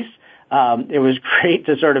expertise. It was great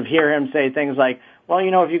to sort of hear him say things like, well,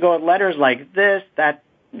 if you go with letters like this,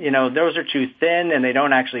 those are too thin and they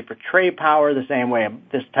don't actually portray power the same way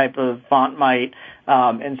this type of font might.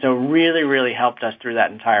 And so really, really helped us through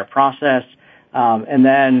that entire process. And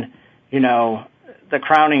then, the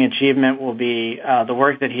crowning achievement will be the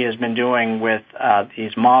work that he has been doing with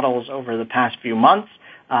these models over the past few months,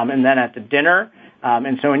 and then at the dinner.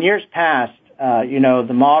 And so in years past,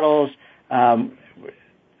 the models,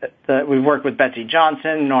 we've worked with Betsy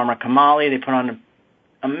Johnson, Norma Kamali. They put on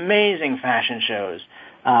amazing fashion shows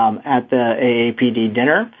at the AAPD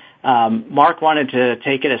dinner. Mark wanted to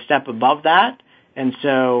take it a step above that, and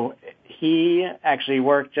so he actually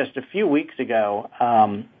worked just a few weeks ago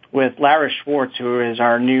with Lara Schwartz, who is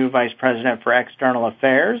our new Vice President for External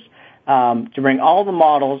Affairs, to bring all the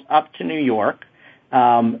models up to New York,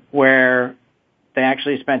 where they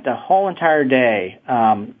actually spent a whole entire day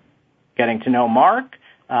getting to know Mark,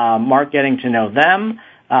 Mark getting to know them,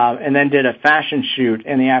 and then did a fashion shoot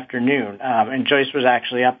in the afternoon. And Joyce was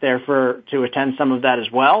actually up there to attend some of that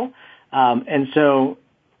as well. And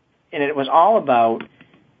it was all about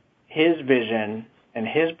his vision and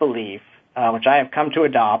his belief, which I have come to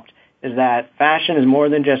adopt, is that fashion is more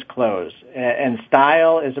than just clothes. And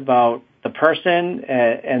style is about the person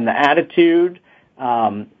and the attitude.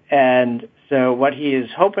 And so what he's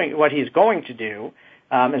going to do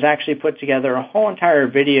is actually put together a whole entire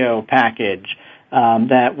video package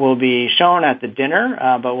that will be shown at the dinner,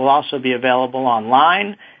 but will also be available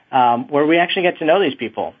online, where we actually get to know these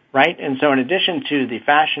people, right? And so in addition to the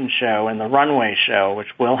fashion show and the runway show, which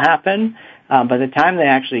will happen, by the time they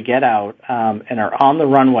actually get out and are on the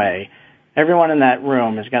runway, everyone in that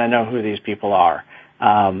room is going to know who these people are.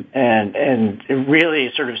 And it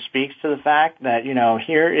really sort of speaks to the fact that,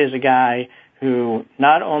 here is a guy who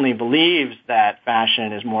not only believes that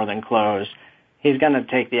fashion is more than clothes, he's going to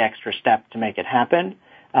take the extra step to make it happen.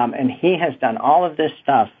 And he has done all of this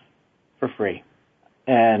stuff for free.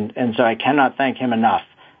 And so I cannot thank him enough.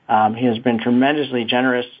 He has been tremendously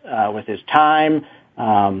generous with his time,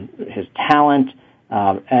 his talent,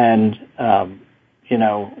 and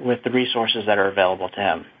with the resources that are available to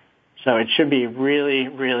him. So it should be really,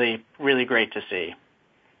 really, really great to see.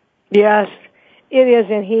 Yes, it is,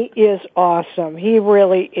 and he is awesome. He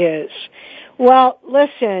really is. Well,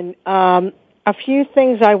 listen, a few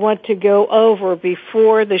things I want to go over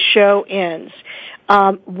before the show ends.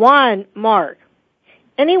 One, Mark,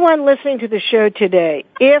 anyone listening to the show today,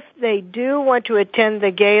 if they do want to attend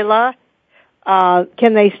the gala,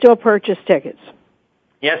 can they still purchase tickets?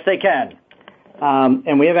 Yes, they can.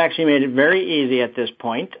 And we have actually made it very easy at this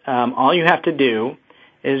point. All you have to do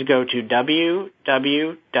is go to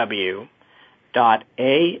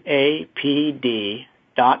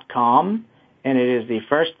www.aapd.com, and it is the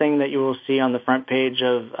first thing that you will see on the front page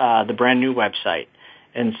of the brand new website.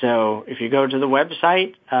 And so if you go to the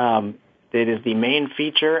website, it is the main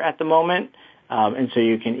feature at the moment, and so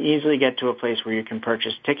you can easily get to a place where you can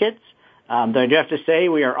purchase tickets. Though I do have to say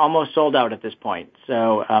we are almost sold out at this point.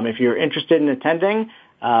 So if you're interested in attending,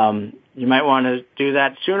 you might want to do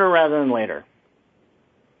that sooner rather than later.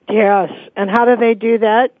 Yes. And how do they do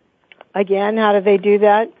that? Again, how do they do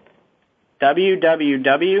that?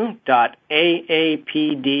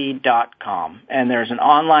 www.aapd.com. And there's an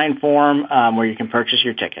online form where you can purchase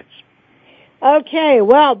your tickets. Okay.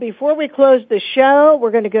 Well, before we close the show,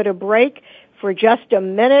 we're going to go to break for just a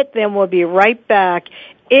minute. Then we'll be right back.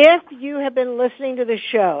 If you have been listening to the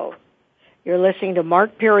show, you're listening to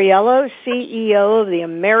Mark Perriello, CEO of the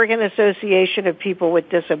American Association of People with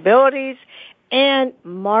Disabilities, and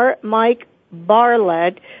Mike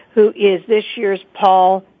Bartlett, who is this year's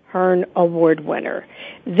Paul Hearn Award winner.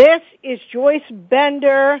 This is Joyce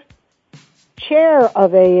Bender, chair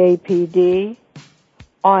of AAPD,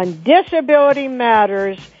 on Disability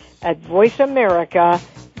Matters at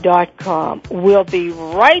VoiceAmerica.com. We'll be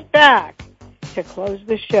right back to close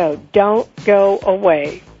the show. Don't go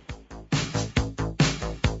away.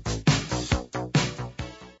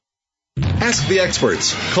 Ask the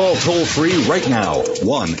experts. Call toll-free right now,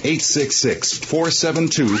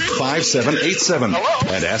 1-866-472-5787,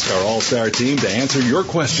 and ask our All-Star team to answer your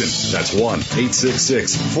question. That's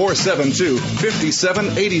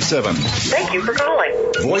 1-866-472-5787. Thank you for calling.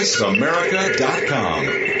 VoiceAmerica.com.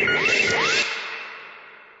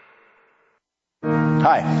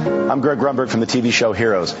 Hi, I'm Greg Grunberg from the TV show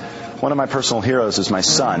Heroes. One of my personal heroes is my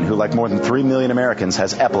son, who, like more than 3 million Americans,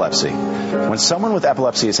 has epilepsy. When someone with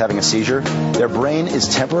epilepsy is having a seizure, their brain is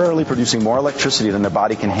temporarily producing more electricity than their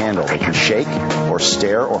body can handle. They can shake or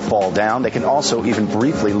stare or fall down. They can also even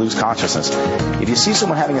briefly lose consciousness. If you see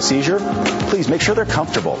someone having a seizure, please make sure they're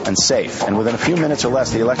comfortable and safe. And within a few minutes or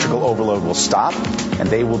less, the electrical overload will stop and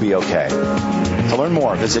they will be okay. To learn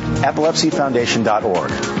more, visit epilepsyfoundation.org.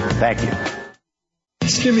 Thank you.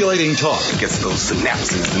 Stimulating talk. It gets those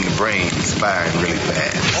synapses in the brain firing really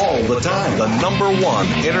fast. All the time. The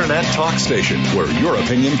 #1 Internet talk station where your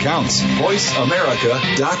opinion counts.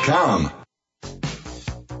 VoiceAmerica.com.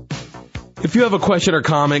 If you have a question or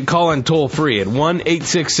comment, call in toll free at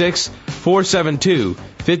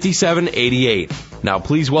 1-866-472-5788. Now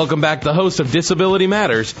please welcome back the host of Disability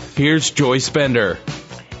Matters. Here's Joyce Bender.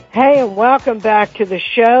 Hey, and welcome back to the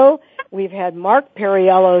show. We've had Mark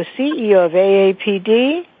Perriello, CEO of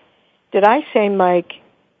AAPD. Did I say Mike?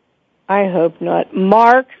 I hope not.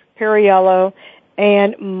 Mark Perriello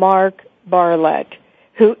and Mark Barlett,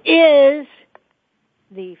 who is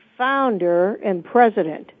the founder and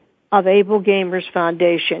president of Able Gamers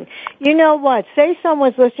Foundation. You know what? Say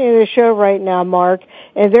someone's listening to the show right now, Mark,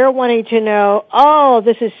 and they're wanting to know, oh,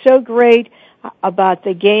 this is so great about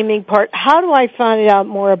the gaming part. How do I find out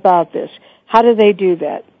more about this? How do they do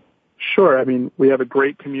that? Sure. I mean, we have a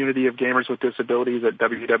great community of gamers with disabilities at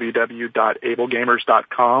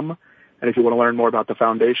www.ablegamers.com. And if you want to learn more about the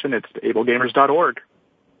foundation, it's ablegamers.org.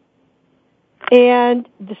 And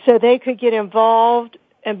so they could get involved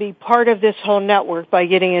and be part of this whole network by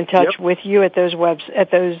getting in touch with you at those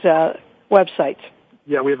websites.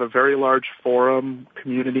 Yeah, we have a very large forum,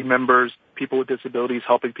 community members, people with disabilities,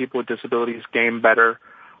 helping people with disabilities game better.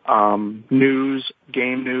 Game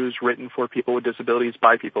news written for people with disabilities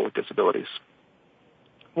by people with disabilities.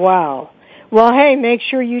 Wow. Well, hey, make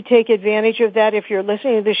sure you take advantage of that if you're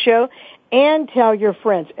listening to the show, and tell your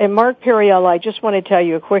friends. And Mark Perriello, I just want to tell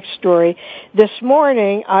you a quick story. This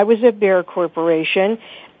morning, I was at Bear Corporation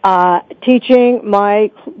teaching my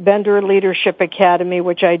Bender Leadership Academy,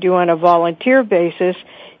 which I do on a volunteer basis,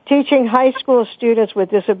 teaching high school students with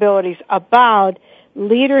disabilities about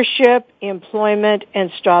leadership, employment,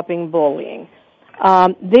 and stopping bullying.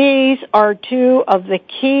 These are two of the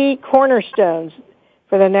key cornerstones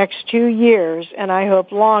for the next 2 years, and I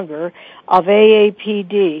hope longer, of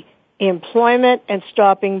AAPD, employment and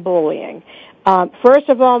stopping bullying. First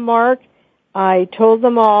of all, Mark, I told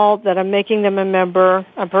them all that I'm making them a member.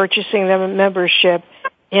 I'm purchasing them a membership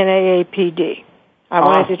in AAPD. I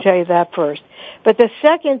wanted to tell you that first. But the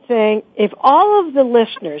second thing, if all of the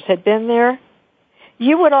listeners had been there,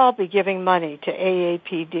 you would all be giving money to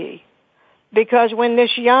AAPD. Because when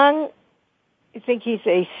this young, I think he's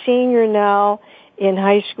a senior now in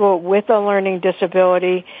high school with a learning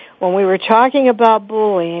disability, when we were talking about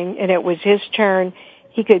bullying and it was his turn,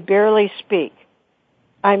 he could barely speak.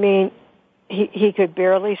 I mean, he could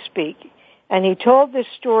barely speak. And he told this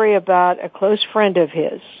story about a close friend of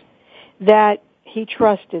his that he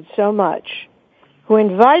trusted so much, who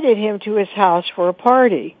invited him to his house for a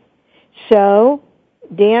party. So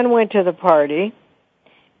Dan went to the party,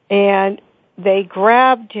 and they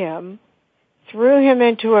grabbed him, threw him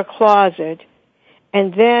into a closet,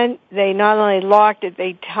 and then they not only locked it,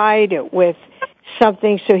 they tied it with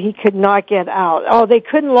something so he could not get out. Oh, they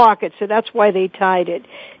couldn't lock it, so that's why they tied it,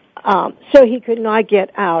 so he could not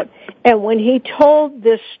get out. And when he told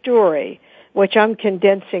this story, which I'm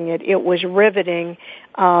condensing it was riveting,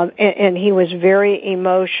 and he was very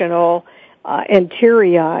emotional and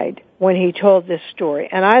teary-eyed when he told this story.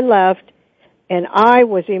 And I left, and I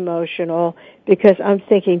was emotional because I'm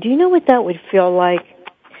thinking, do you know what that would feel like?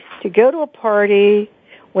 To go to a party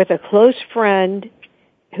with a close friend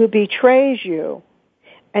who betrays you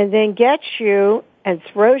and then gets you and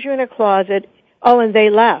throws you in a closet. Oh, and they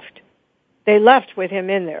left. They left with him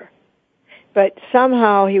in there. But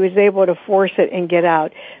somehow he was able to force it and get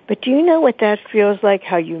out. But do you know what that feels like,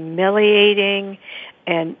 how humiliating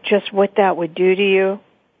and just what that would do to you?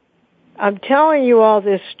 I'm telling you all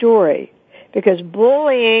this story because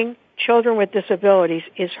bullying children with disabilities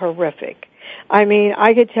is horrific. I mean,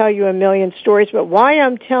 I could tell you a million stories, but why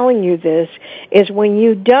I'm telling you this is when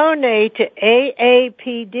you donate to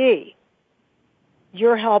AAPD,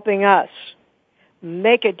 you're helping us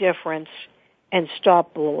make a difference and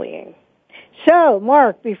stop bullying. So,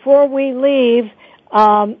 Mark, before we leave,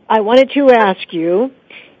 I wanted to ask you,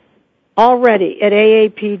 already at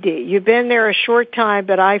AAPD, you've been there a short time,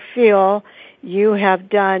 but I feel you have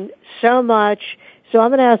done so much. So I'm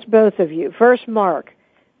going to ask both of you. First, Mark,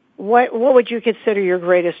 what would you consider your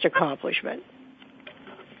greatest accomplishment?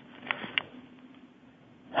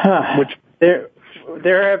 There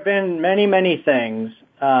have been many things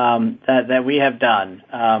that we have done,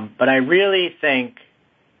 but I really think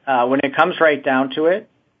when it comes right down to it,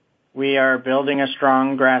 we are building a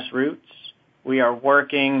strong grassroots. We are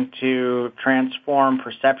working to transform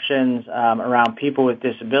perceptions around people with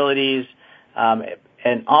disabilities,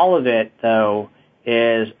 and all of it, though,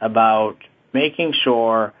 is about making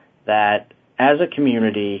sure that as a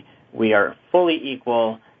community we are fully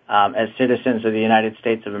equal as citizens of the United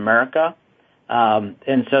States of America.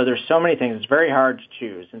 And so there's so many things. It's very hard to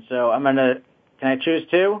choose. And so can I choose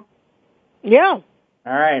two? Yeah. All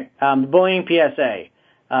right. The bullying PSA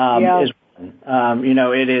is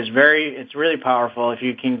it's really powerful. If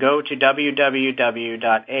you can go to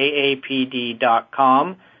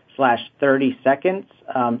www.aapd.com/30 seconds,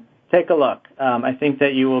 take a look. I think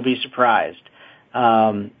that you will be surprised.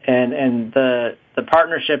 And the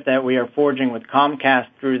partnership that we are forging with Comcast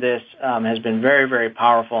through this has been very, very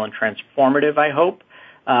powerful and transformative, I hope,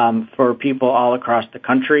 for people all across the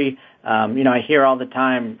country. I hear all the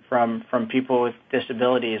time from people with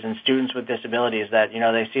disabilities and students with disabilities that,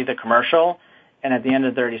 they see the commercial, and at the end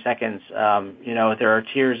of 30 seconds, there are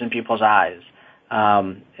tears in people's eyes.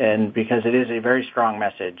 And because it is a very strong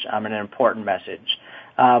message, and an important message.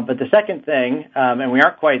 But the second thing, and we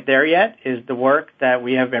aren't quite there yet, is the work that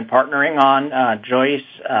we have been partnering on, Joyce,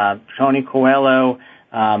 Tony Coelho,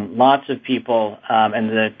 lots of people, and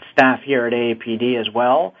the staff here at AAPD as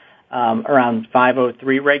well, around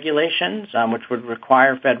 503 regulations, which would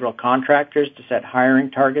require federal contractors to set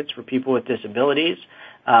hiring targets for people with disabilities.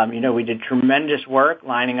 We did tremendous work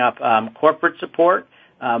lining up corporate support,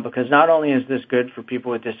 because not only is this good for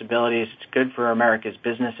people with disabilities, it's good for America's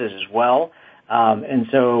businesses as well. And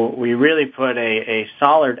so we really put a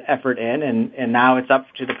solid effort in, and now it's up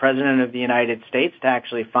to the President of the United States to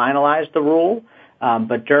actually finalize the rule.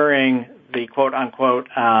 But during the quote-unquote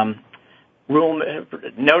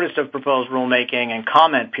notice of proposed rulemaking and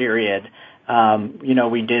comment period,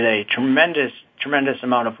 we did a tremendous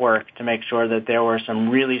amount of work to make sure that there were some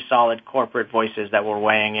really solid corporate voices that were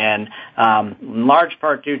weighing in large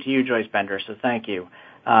part due to you, Joyce Bender, so thank you.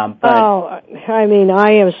 I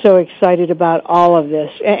am so excited about all of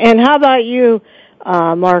this. And how about you,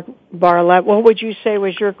 Mark Bartlett? What would you say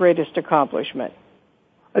was your greatest accomplishment?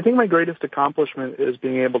 I think my greatest accomplishment is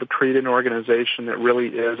being able to create an organization that really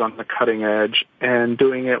is on the cutting edge, and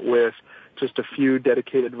doing it with just a few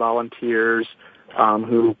dedicated volunteers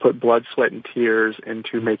who put blood, sweat, and tears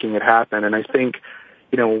into making it happen. And I think,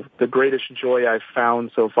 the greatest joy I've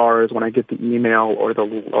found so far is when I get the email or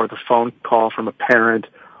the phone call from a parent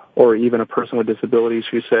or even a person with disabilities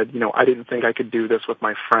who said, I didn't think I could do this with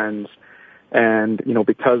my friends. And,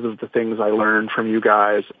 because of the things I learned from you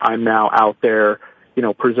guys, I'm now out there,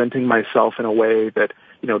 presenting myself in a way that,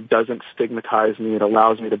 doesn't stigmatize me. It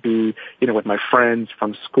allows me to be, with my friends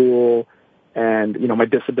from school, and, my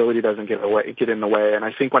disability doesn't get in the way. And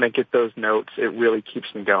I think when I get those notes, it really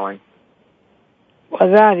keeps me going.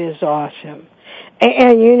 Well, that is awesome.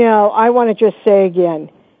 And I want to just say again,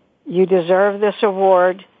 you deserve this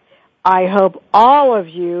award. I hope all of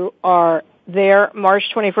you are there March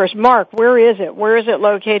 21st. Mark, where is it? Where is it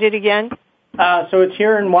located again? So it's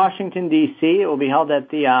here in Washington, D.C. It will be held at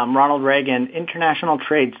the Ronald Reagan International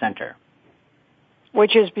Trade Center.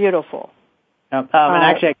 Which is beautiful. And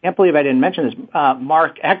actually, I can't believe I didn't mention this.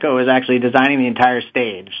 Mark Echo is actually designing the entire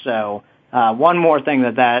stage. So one more thing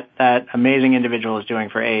that amazing individual is doing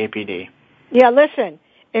for AAPD. Yeah, listen,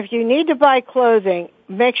 if you need to buy clothing,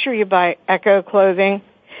 make sure you buy Echo clothing.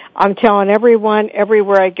 I'm telling everyone,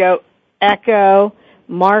 everywhere I go, Echo,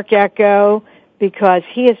 Mark Echo, because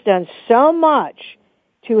he has done so much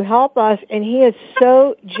to help us, and he is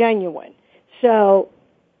so genuine. So,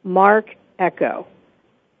 Mark Echo,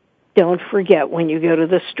 don't forget when you go to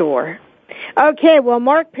the store. Okay, well,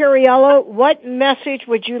 Mark Perriello, what message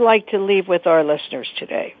would you like to leave with our listeners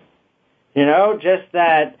today? Just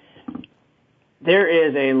that there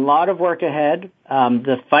is a lot of work ahead.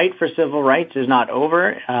 The fight for civil rights is not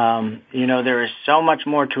over. There is so much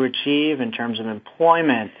more to achieve in terms of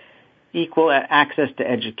employment, equal access to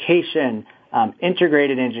education,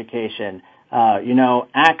 integrated education,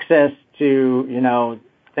 access to,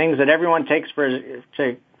 things that everyone takes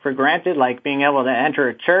for granted, like being able to enter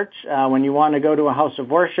a church when you want to go to a house of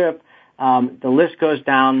worship. The list goes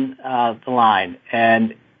down the line.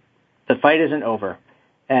 And the fight isn't over,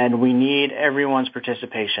 and we need everyone's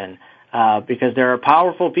participation because there are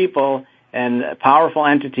powerful people and powerful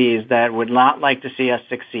entities that would not like to see us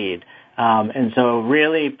succeed. And so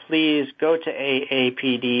really, please go to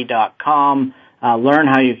aapd.com, learn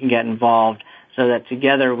how you can get involved so that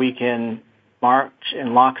together we can march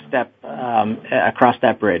in lockstep across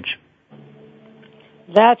that bridge.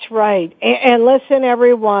 That's right. And listen,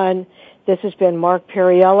 everyone, this has been Mark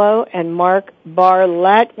Perriello and Mark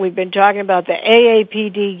Barlett. We've been talking about the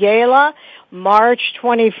AAPD Gala, March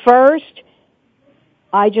 21st.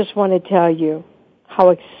 I just want to tell you how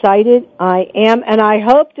excited I am, and I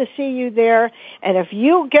hope to see you there. And if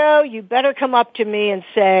you go, you better come up to me and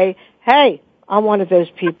say, hey, I'm one of those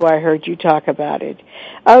people, I heard you talk about it.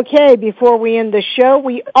 Okay, before we end the show,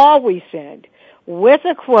 we always end with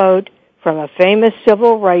a quote from a famous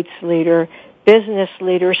civil rights leader, business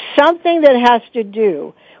leader, something that has to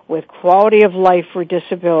do with quality of life for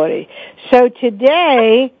disability. So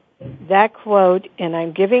today, that quote, and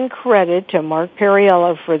I'm giving credit to Mark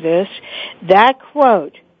Perriello for this, that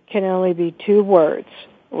quote can only be 2 words.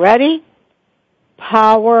 Ready?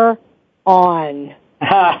 Power on.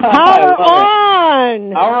 Power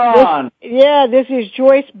on! Power on! This is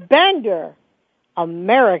Joyce Bender,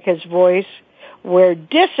 America's Voice, where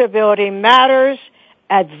disability matters,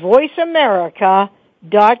 at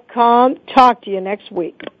voiceamerica.com. Talk to you next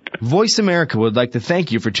week. Voice America would like to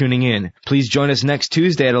thank you for tuning in. Please join us next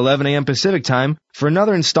Tuesday at 11 a.m. Pacific Time for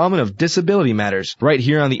another installment of Disability Matters, right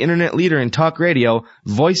here on the Internet leader in talk radio,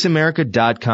 voiceamerica.com.